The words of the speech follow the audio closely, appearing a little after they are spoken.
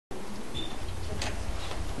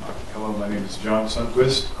Hello, my name is John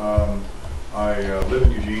Sundquist. I live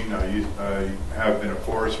in Eugene. I have been a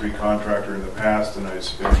forestry contractor in the past, and I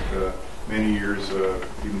spent many years,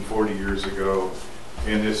 even 40 years ago,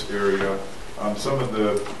 in this area. Some of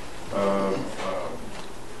the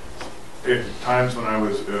times when I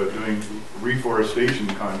was doing reforestation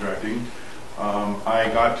contracting, I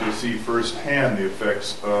got to see firsthand the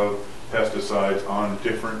effects of pesticides on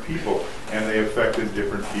different people, and they affected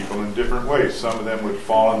different people in different ways. Some of them would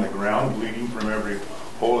fall on the ground bleeding from every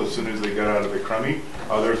hole as soon as they got out of the crummy.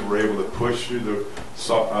 Others were able to push through the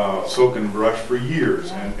soaking brush for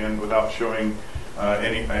years and without showing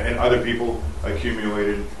any, and other people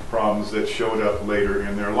accumulated problems that showed up later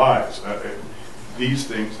in their lives. These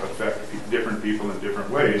things affect different people in different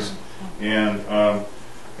ways, and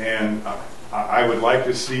I would like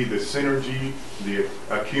to see the synergy, the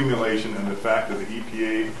accumulation, and the fact that the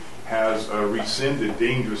EPA has rescinded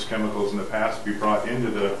dangerous chemicals in the past be brought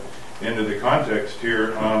into the context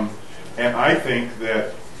here. And I think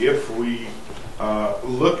that if we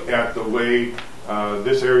look at the way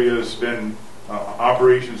this area has been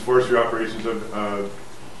forestry operations have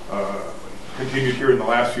continued here in the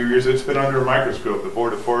last few years, it's been under a microscope. The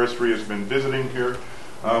Board of Forestry has been visiting here.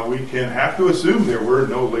 We can have to assume there were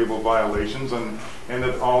no label violations and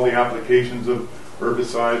that all the applications of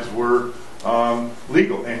herbicides were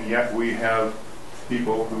legal, and yet we have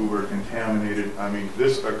people who were contaminated. I mean,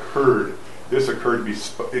 this occurred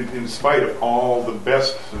in spite of all the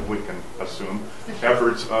best, we can assume,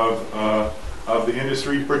 efforts of the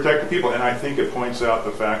industry to protect the people. And I think it points out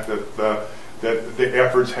the fact that the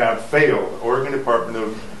efforts have failed. The Oregon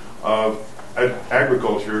Department of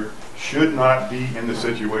Agriculture should not be in the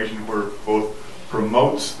situation where it both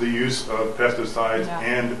promotes the use of pesticides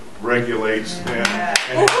and regulates them.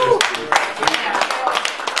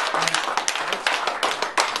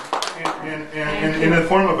 And in the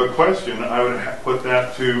form of a question, I would put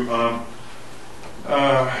that to,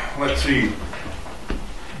 let's see,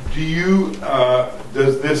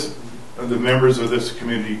 does the members of this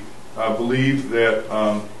community believe that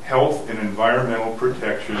health and environmental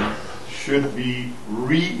protection should be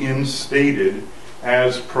reinstated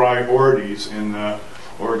as priorities in the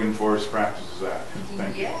Oregon Forest Practices Act?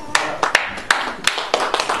 Thank you.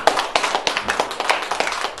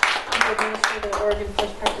 The Oregon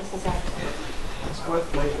Forest Practices Act.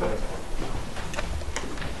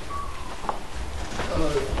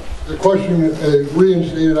 The question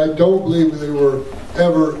reinstated, I don't believe they were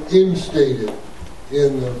ever instated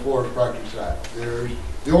in the Forest Practices Act.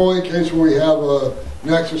 The only case where we have a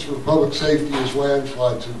nexus for public safety is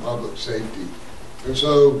landslides in public safety. And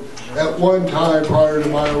so at one time prior to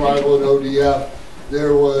my arrival at ODF,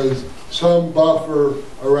 there was some buffer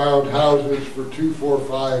around houses for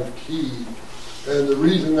 245T. And the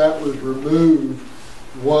reason that was removed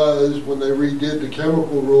was when they redid the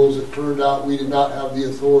chemical rules, it turned out we did not have the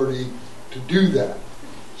authority to do that.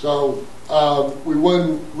 So we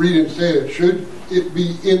wouldn't reinstate it. Should it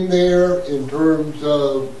be in there in terms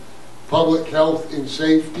of public health and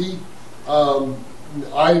safety? I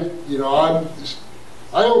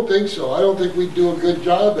don't think so. I don't think we do a good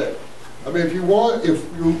job at it. I mean, I think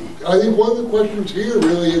one of the questions here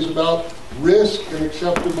really is about risk and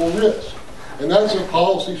acceptable risk. And that's a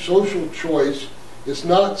policy social choice. It's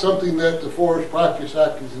not something that the Forest Practice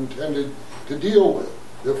Act is intended to deal with.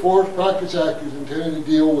 The Forest Practice Act is intended to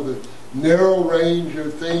deal with a narrow range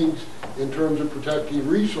of things in terms of protecting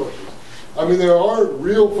resources. I mean, there are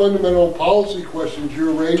real fundamental policy questions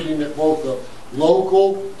you're raising at both the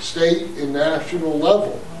local, state, and national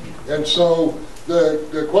level. And so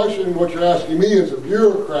the question, what you're asking me as a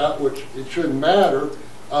bureaucrat, which it shouldn't matter,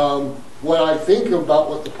 what I think about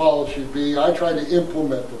what the policy should be, I try to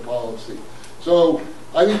implement the policy. So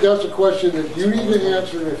I think that's a question that you need to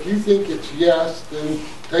answer, and if you think it's yes, then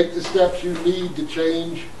take the steps you need to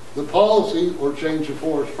change the policy or change the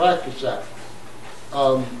Forest Practice Act.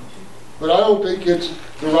 But I don't think it's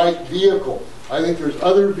the right vehicle. I think there's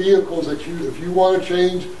other vehicles that if you want to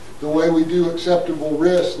change the way we do acceptable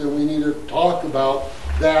risk, then we need to talk about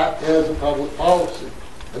that as a public policy.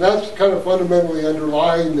 And that's kind of fundamentally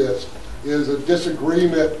underlying this, is a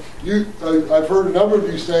disagreement. I've heard a number of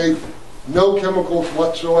you say no chemicals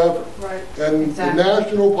whatsoever. Right. And exactly. The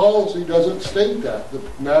national policy doesn't state that. The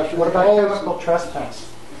national what about policy, chemical trespass?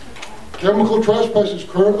 Chemical trespass is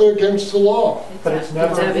currently against the law. But it's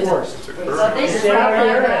never enforced. Who's going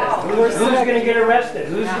to get arrested?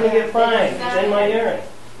 Who's going to get fined? It's in my urine.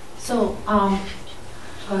 So, go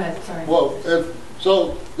ahead, sorry. Well,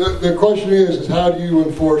 so the question is how do you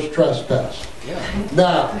enforce trespass? Yeah.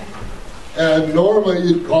 Now, and normally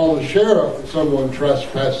you'd call the sheriff if someone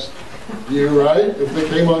trespassed you, right? If they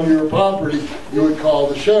came onto your property, you would call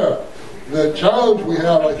the sheriff. The challenge we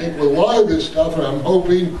have, I think, with a lot of this stuff, and I'm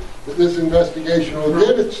hoping that this investigation will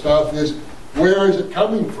get at stuff, is where is it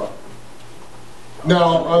coming from?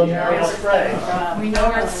 Now, We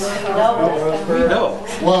know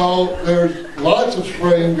well, there's lots of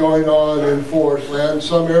spraying going on in forest land.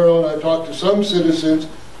 Some area, and I talked to some citizens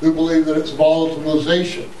who believe that it's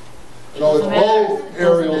volatilization. So it's both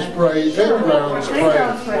aerial spray and ground spray.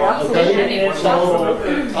 Okay? So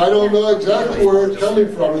I don't know exactly where it's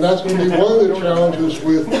coming from, and that's going to be one of the challenges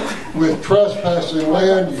with trespassing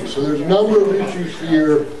land use. So there's a number of issues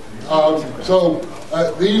here.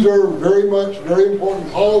 These are very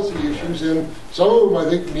important policy issues, and some of them I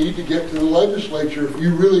think need to get to the legislature if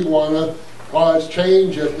you really want to cause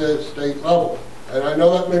change at the state level. And I know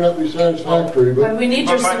that may not be satisfactory, but we need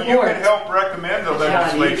your support. But you can help recommend the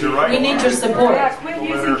legislature, right? We need your support. Yeah, quit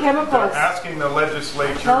using chemicals. Asking the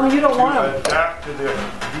legislature Tell them you don't want them. to adapt to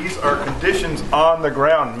these are conditions on the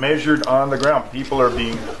ground, measured on the ground. People are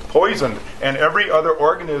being poisoned, and every other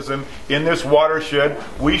organism in this watershed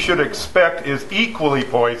we should expect is equally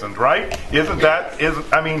poisoned, right?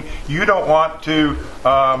 I mean, you don't want to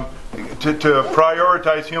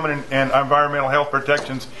prioritize human and environmental health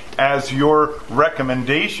protections as your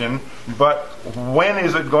recommendation, but when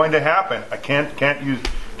is it going to happen? Can't you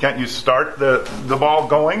start the ball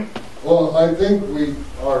going? well, I think we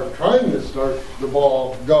are trying to start the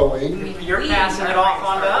ball going. You're passing it off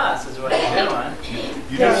onto us, is what you're doing.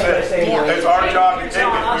 You just said it's our job to take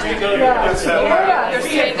it. You just said that. You're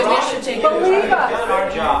saying that we should take it. Believe Doing us. our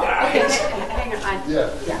job. Hang on.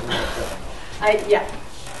 Yeah.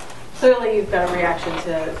 Clearly, you've got a reaction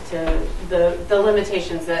to the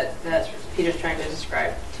limitations that Peter's trying to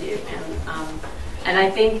describe to you, and I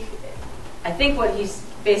think what he's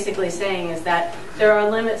basically saying is that there are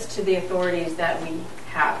limits to the authorities that we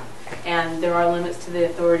have, and there are limits to the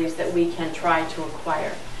authorities that we can try to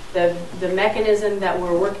acquire. The mechanism that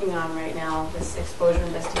we're working on right now, this exposure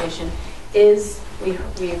investigation,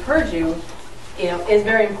 we've heard you, is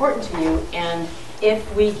very important to you, and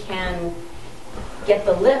if we can get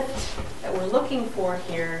the lift that we're looking for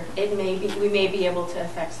here, we may be able to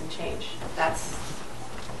affect some change. That's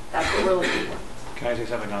what we're looking for. Can I say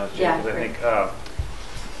something on this, Jim? Yeah, Because I great. think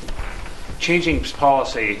changing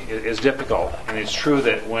policy is difficult, and it's true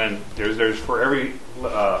that when there's for every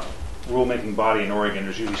rulemaking body in Oregon,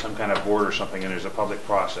 there's usually some kind of board or something, and there's a public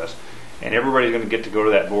process, and everybody's going to get to go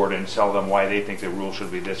to that board and tell them why they think the rule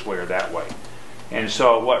should be this way or that way. And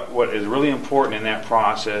so what is really important in that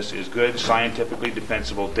process is good, scientifically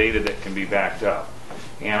defensible data that can be backed up.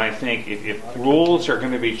 And I think if rules are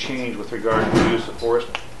going to be changed with regard to the use of forest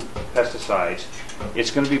pesticides,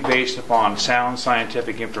 it's going to be based upon sound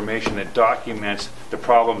scientific information that documents the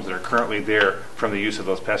problems that are currently there from the use of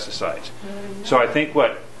those pesticides. So I think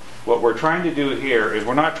what we're trying to do here is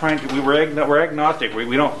we're not trying to, we're agnostic.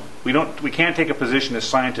 We can't take a position as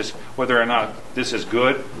scientists whether or not this is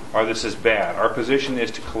good or this is bad. Our position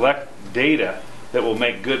is to collect data that will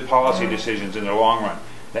make good policy decisions in the long run.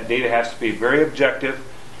 That data has to be very objective.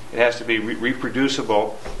 It has to be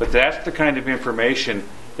reproducible. But that's the kind of information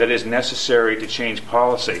that is necessary to change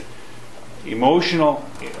policy. Emotional,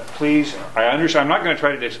 please, I understand. I'm not going to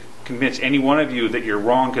try to convince any one of you that you're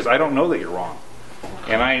wrong, because I don't know that you're wrong.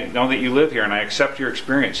 And I know that you live here, and I accept your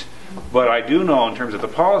experience. But I do know, in terms of the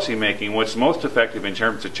policy making, what's most effective in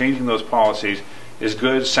terms of changing those policies is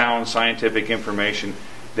good, sound, scientific information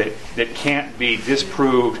that can't be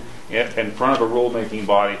disproved in front of a rulemaking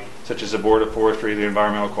body, such as the Board of Forestry, the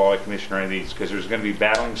Environmental Quality Commission, or any of these, because there's going to be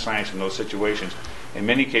battling science in those situations. In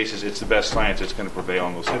many cases, it's the best science that's going to prevail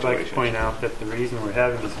in those situations. I'd like to point out that the reason we're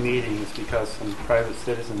having this meeting is because some private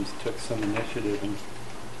citizens took some initiative and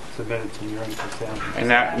submitted some urine samples. And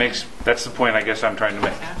that's the point I guess I'm trying to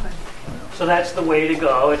make. So that's the way to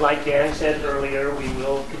go. And like Dan said earlier, we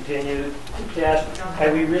will continue to test.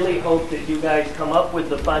 And we really hope that you guys come up with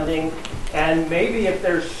the funding. And maybe if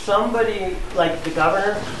there's somebody like the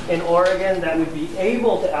governor in Oregon that would be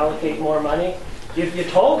able to allocate more money, if you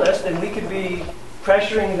told us, then we could be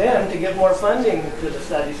pressuring them to give more funding to the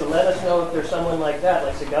study. So let us know if there's someone like that,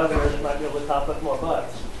 like the governor, that might be able to top up more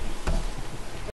bucks.